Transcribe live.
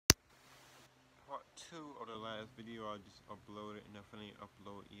2 of the last video I just uploaded, and if I ain't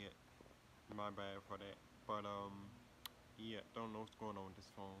upload yet, my bad for that. But yeah, don't know what's going on with this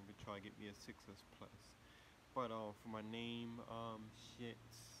phone. We try to get me a 6S Plus. But for my name, shit,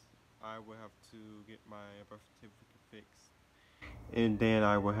 I will have to get my birth certificate fixed, and then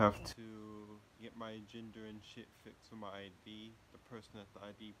I will have to get my gender and shit fixed for my ID. The person at the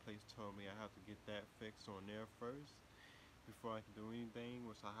ID place told me I have to get that fixed on there first before I can do anything,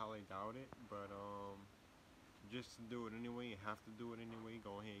 which I highly doubt it. But just to do it anyway, you have to do it anyway.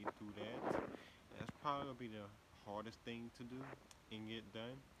 Go ahead and do that. That's probably gonna be the hardest thing to do and get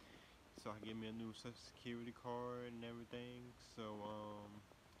done. So I get me a new social security card and everything. So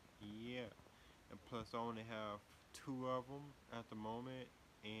yeah, and plus I only have 2 of them at the moment,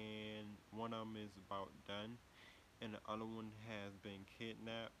 and one of them is about done, and the other one has been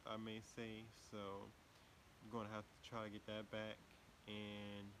kidnapped, I may say. So I'm gonna have to try to get that back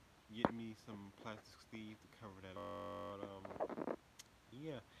and get me some plastic sleeve to cover that. But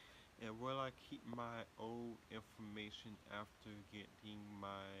yeah. And will I keep my old information after getting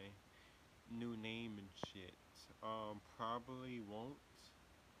my new name and shit? Probably won't.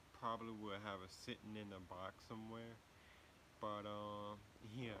 Probably will have it sitting in a box somewhere. But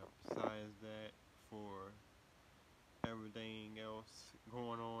yeah. Besides that, for everything else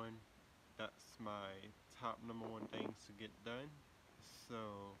going on, that's my top number one things to get done.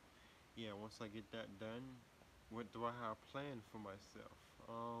 So yeah, once I get that done, what do I have planned for myself?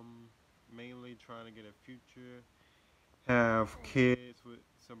 Mainly trying to get a future, have kids with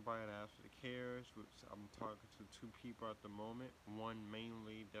somebody that actually cares, which I'm talking to 2 people at the moment. One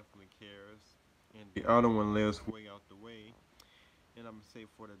mainly definitely cares, and the other one lives way out the way. And I'm gonna say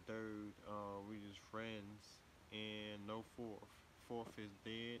for the third, we just friends, and no fourth. Fourth is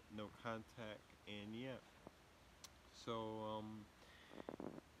dead, no contact, and yeah. So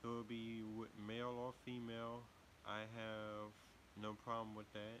it will be with male or female. I have no problem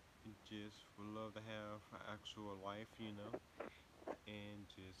with that. Just would love to have an actual life, and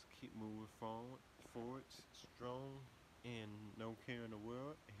just keep moving forward, strong, and no care in the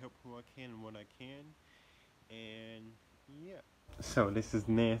world. Help who I can and what I can, and yeah. So this is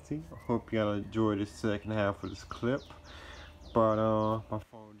Nancy. I hope y'all enjoy the second half of this clip. But my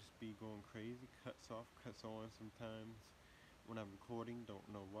phone just be going crazy, cuts off, cuts on sometimes when I'm recording. Don't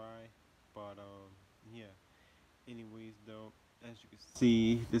know why, but yeah. Anyways, though, as you can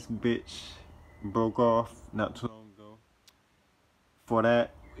see, this bitch broke off not too long ago. For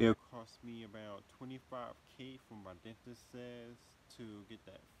that, it cost me about 25K from my dentist says to get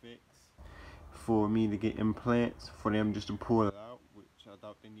that fixed. For me to get implants, for them just to pull it out, which I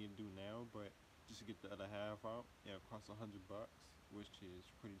thought they need to do now, but just to get the other half out, yeah, it costs $100, which is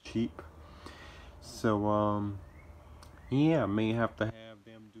pretty cheap. So yeah, I may have to have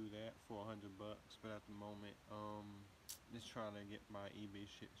them do that for $100, but at the moment, just trying to get my eBay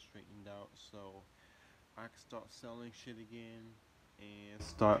shit straightened out so I can start selling shit again and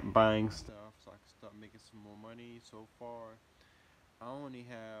start buying stuff so I can start making some more money. So far, I only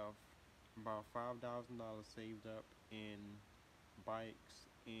have about $5,000 saved up in bikes,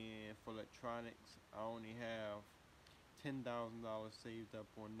 and for electronics, I only have $10,000 saved up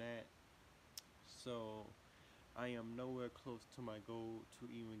on that. So I am nowhere close to my goal to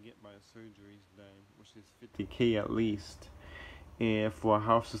even get my surgeries done, which is 50K at least. And for a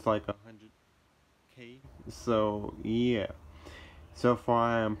house, it's like 100K. So yeah, so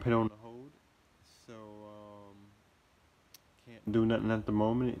far I am put on the hold. So can't do nothing at the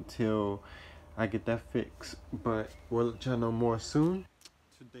moment until I get that fixed. But we'll let y'all know more soon.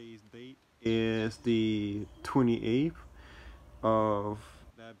 Today's date is the 28th of,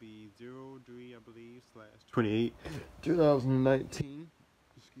 that'd be 03, I believe, slash 28, 2019.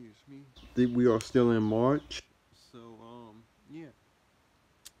 Excuse me. We are still in March. So yeah.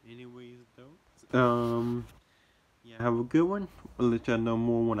 Anyways, though, yeah, have a good one. I'll let y'all know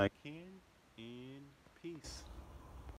more when I can.